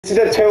This is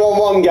a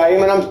 2-on-1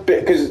 game, and I'm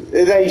because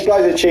these guys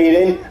are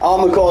cheating.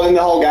 I'm recording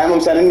the whole game.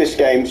 I'm sending this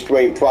game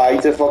straight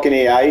to fucking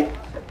EA.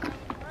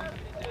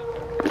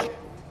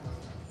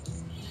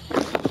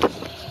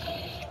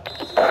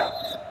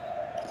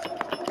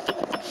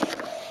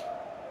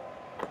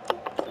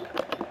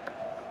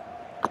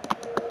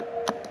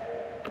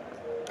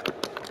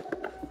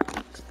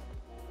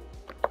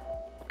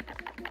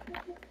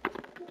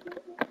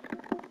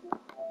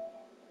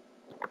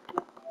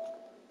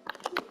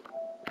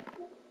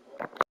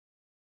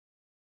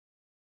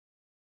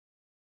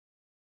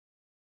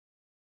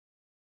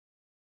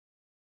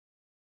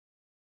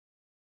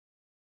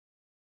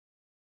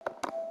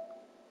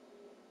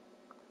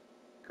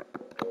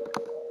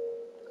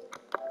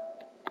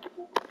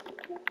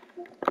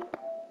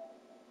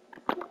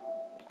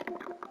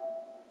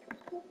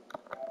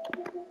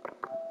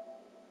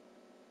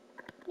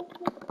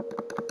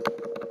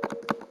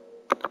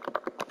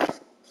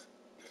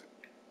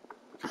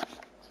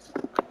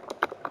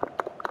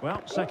 Well,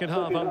 second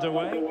half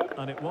underway,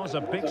 and it was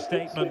a big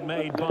statement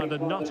made by the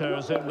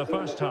Nutters in the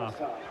first half.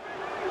 They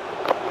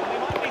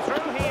might be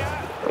through here.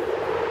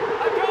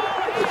 A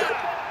goal here!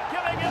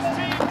 Giving his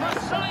team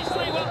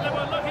precisely what they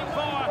were looking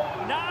for.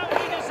 Now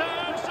he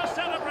deserves to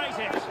celebrate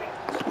it.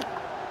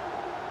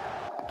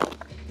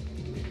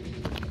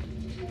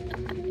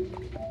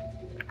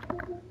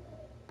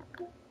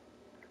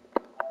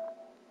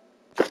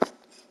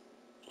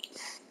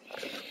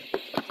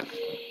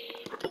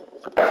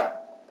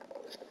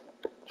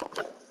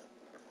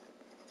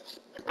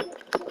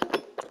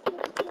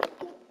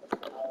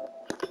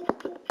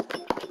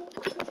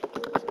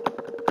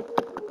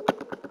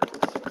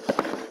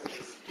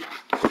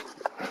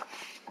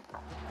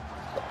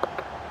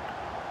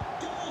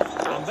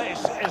 And this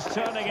is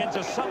turning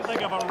into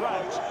something of a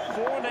rout.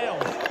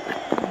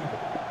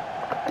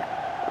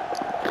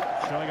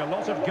 4-0. Showing a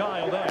lot of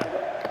guile there.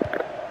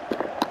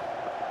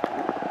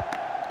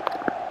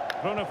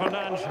 Bruno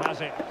Fernandes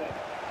has it.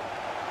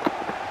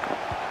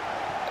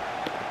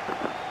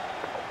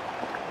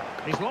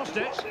 He's lost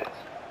it.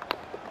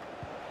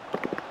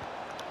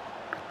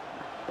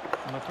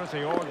 And a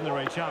pretty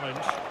ordinary challenge.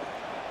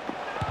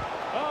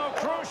 Oh,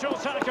 crucial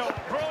tackle.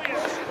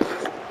 Brilliant.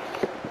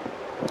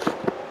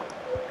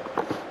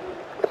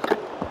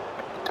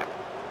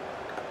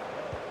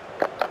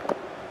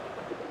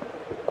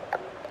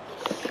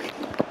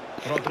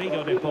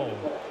 Rodrigo de Paul.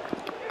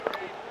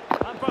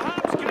 And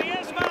perhaps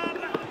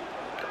Griezmann.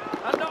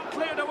 And not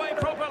cleared away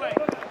properly.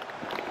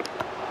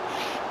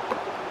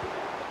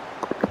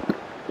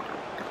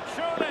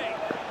 Surely.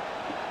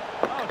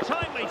 Oh,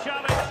 timely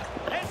challenge.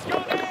 It's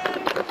gone in.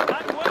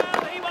 And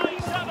well, he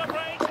might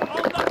celebrate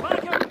on the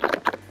back of...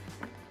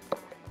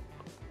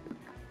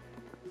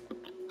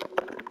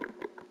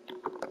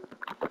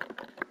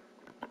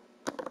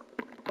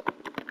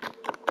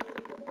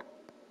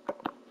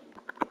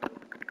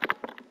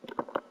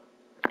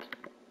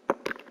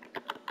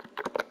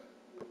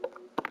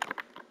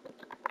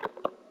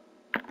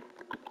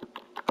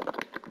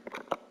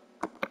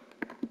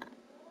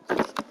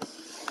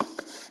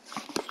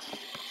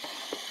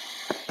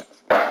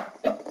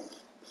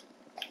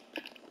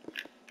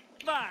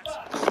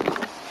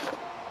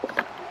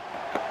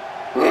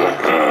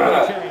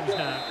 Change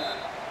now.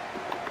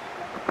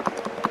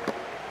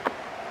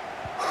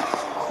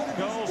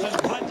 Goals in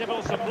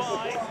plentiful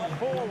supply.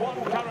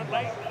 4-1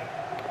 currently.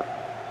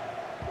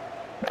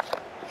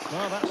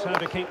 Well, that's how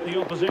to keep the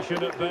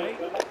opposition at bay.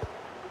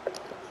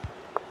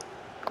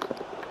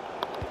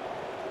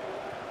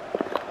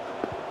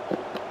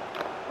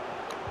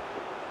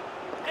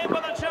 In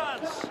with a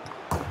chance.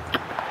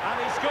 And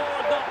he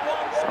scored not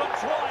once but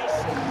twice.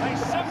 They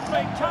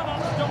simply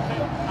cannot stop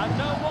him. And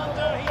no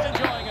wonder he's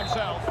enjoying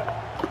himself.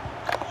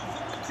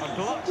 A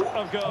glut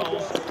of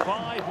goals.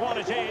 5-1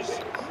 it is.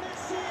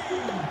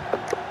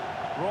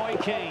 Roy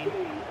Keane.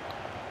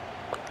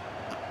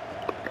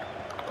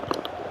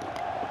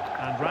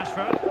 And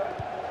Rashford.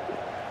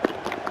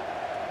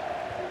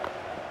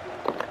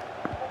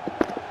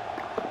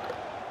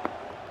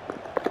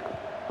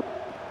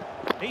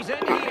 He's in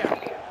here.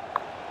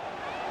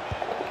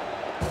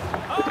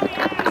 Oh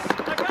yes, a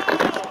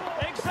goal!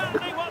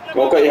 Exactly what they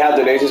What you have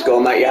to do is go,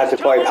 mate. You have to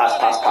play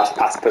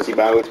pass, pussy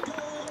bound.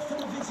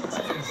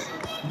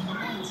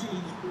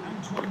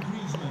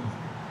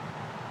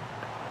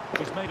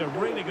 He's made a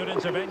really good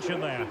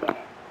intervention there.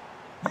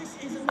 This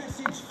is a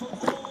message for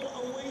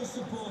all away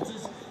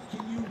supporters.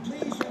 Can you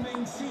please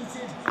remain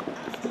seated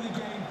after the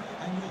game,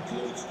 and your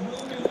coach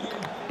will meet you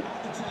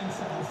at the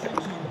turnstile.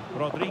 Thank you.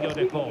 Rodrigo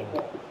de Paul.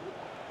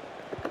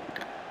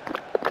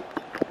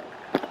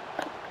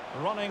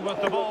 Running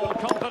with the ball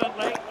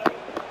confidently.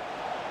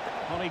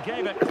 Well, he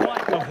gave it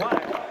quite the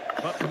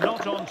whack, but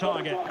not on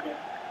target.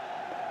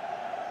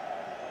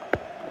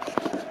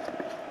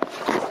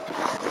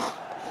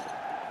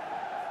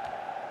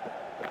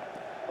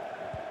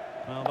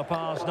 Well, the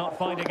pass not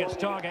finding its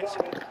target.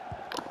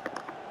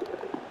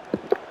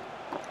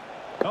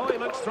 Oh, he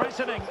looks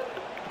threatening.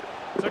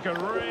 Took a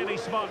really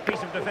smart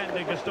piece of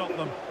defending to stop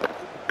them.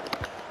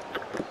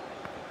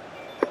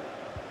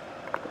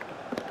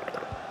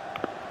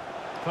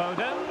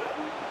 Foden.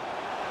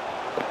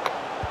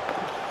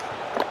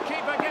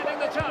 Keeper getting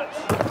the touch.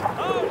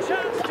 Oh,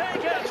 chance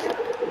taken.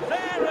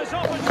 There is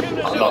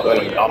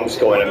opportunity. I'm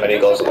scoring as many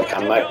goals as I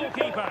can, mate.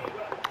 Goalkeeper.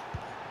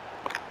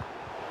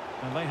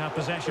 And they have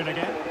possession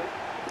again.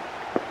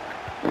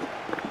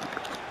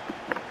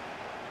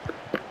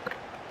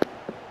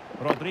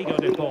 Rodrigo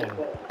de Paul.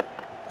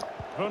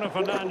 Bruno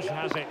Fernandes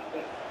has it.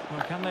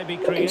 Well, can they be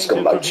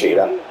creative from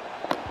here?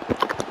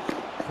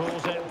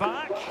 Pulls it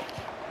back.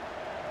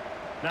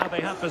 Now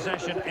they have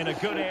possession in a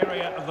good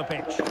area of the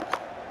pitch.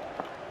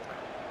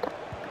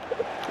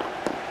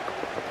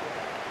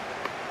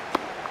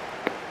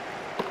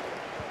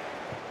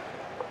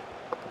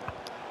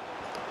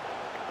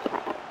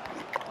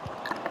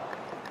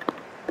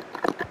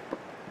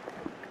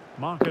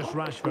 Marcus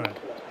Rashford.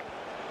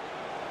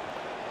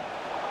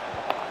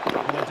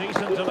 And a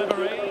decent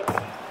delivery.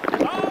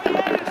 Oh,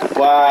 yes!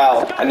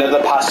 Wow,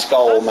 another pass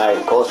goal, mate.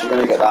 Of course you're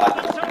going to get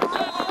that.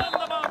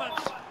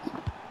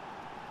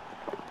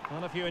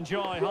 Well, if you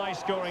enjoy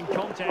high-scoring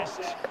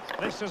contests,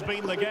 this has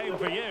been the game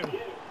for you.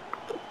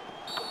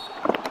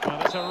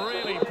 Well, it's a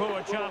really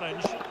poor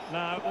challenge.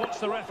 Now, what's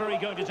the referee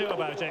going to do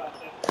about it?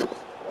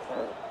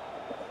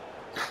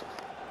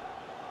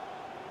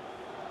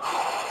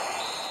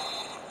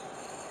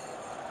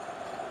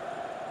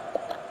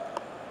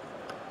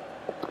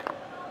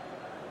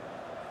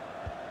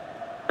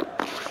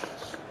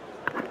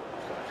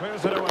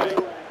 Clears it away.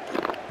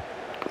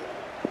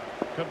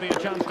 Could be a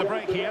chance to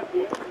break here.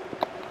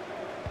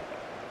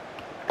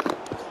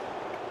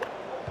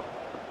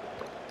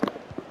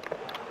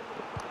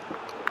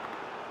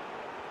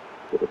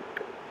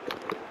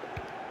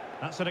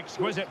 That's an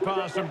exquisite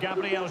pass from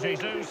Gabriel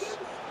Jesus.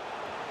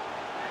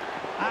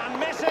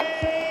 And Messi!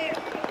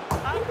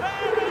 And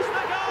there is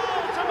the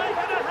goal to make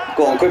it a hat.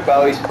 Go on, quick,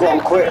 boys. Go on,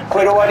 quick.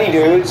 Quit already,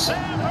 dudes. There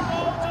for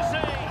all to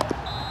see.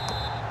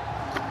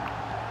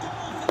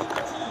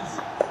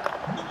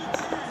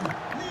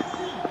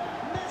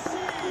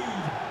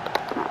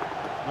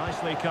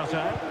 Nicely cut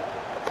out.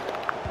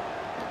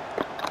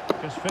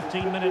 Just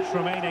 15 minutes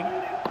remaining.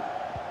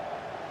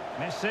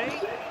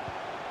 Messi.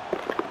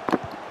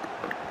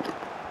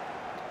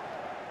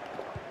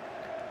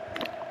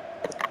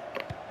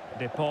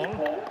 De Paul.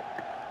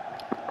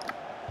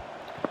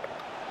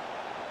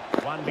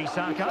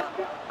 Wan-Bissaka.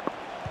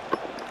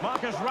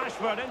 Marcus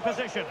Rashford in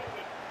position.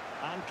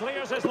 And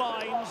clears his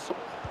lines.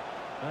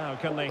 Now,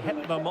 can they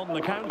hit them on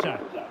the counter?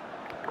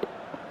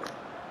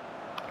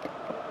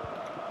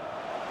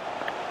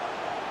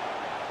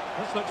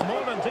 This looks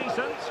more than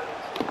decent.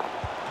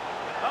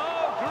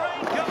 Oh,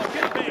 great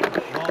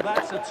goalkeeping. Well,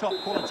 that's a top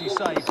quality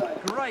save.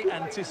 Great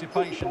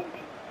anticipation.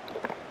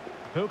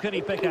 Who can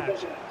he pick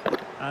out?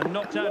 And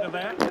knocked out of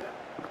there.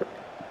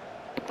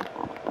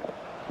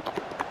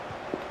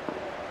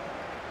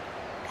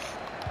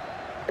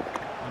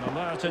 An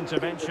alert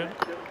intervention.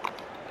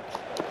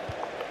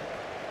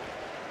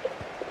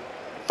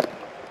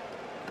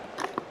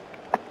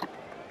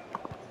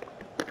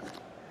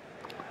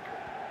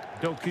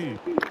 Doku.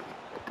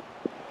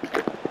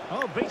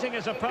 Oh, beating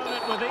his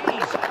opponent with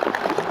ease.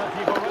 But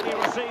you've already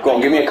received. Go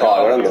on, give me a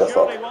card. I don't give a You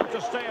surely fuck. want to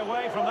stay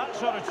away from that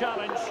sort of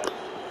challenge.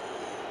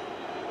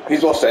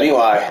 He's lost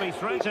anyway. Be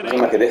threatening.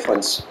 Doesn't make a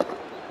difference.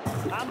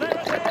 And there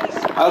it is.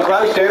 How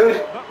close,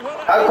 dude? But will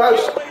it How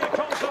close? be a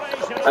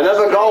consolation?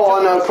 Another goal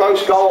on a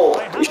close goal.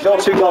 He's still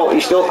 2 goals.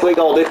 He's still 3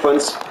 goal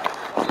difference.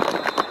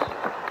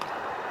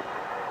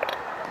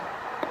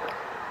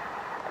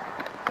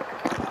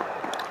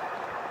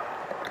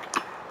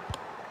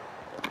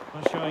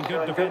 Well, showing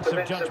good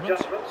defensive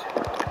judgment.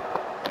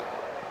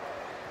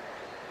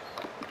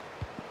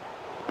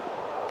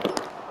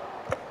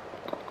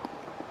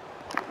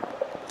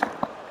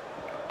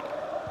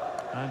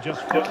 And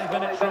just 5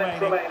 minutes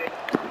remaining.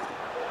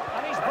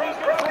 And he's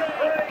broken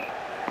free.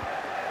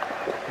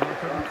 Well,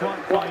 couldn't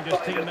quite find his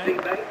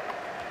teammate.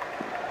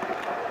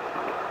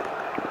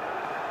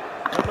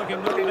 Good looking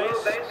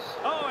move this.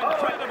 Oh,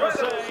 incredible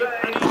save.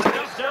 And he's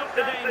snuffed out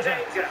the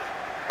danger.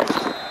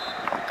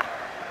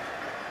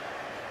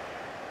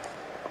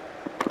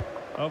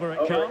 Over it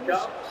comes.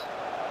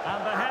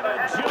 And the header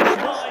just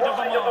wide of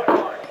the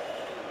mark.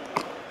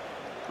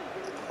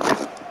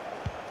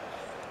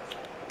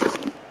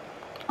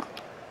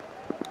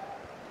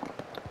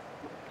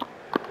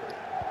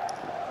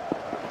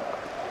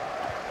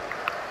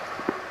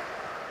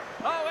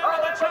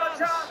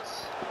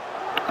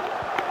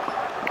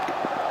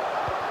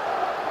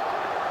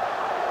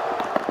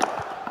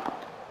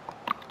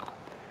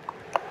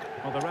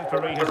 Well, the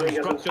referee has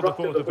instructed the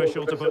fourth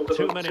official to put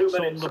 2 minutes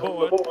on the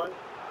board.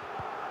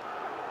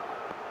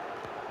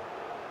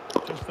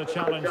 Just the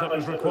challenge that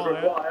was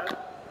required.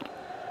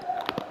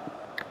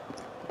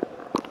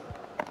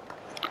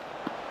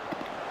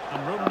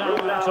 And room now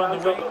out on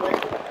the wing.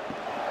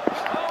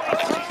 Oh,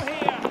 he's through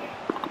here.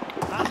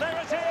 And there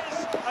it is,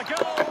 a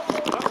goal.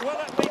 But will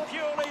it be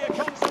purely a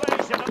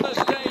consolation at this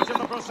stage of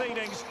the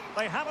proceedings?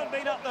 They haven't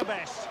been at their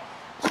best.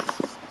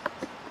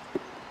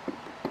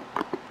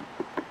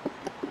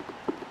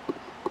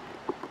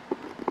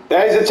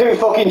 There's the 2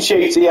 fucking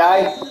cheats,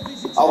 eh?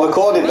 I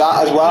recorded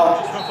that as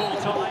well.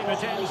 Before time,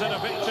 it ends in a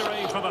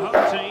victory for the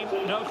home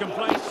team. No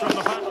complaints from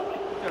the fan.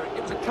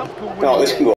 It was a comfortable win. No, this can go.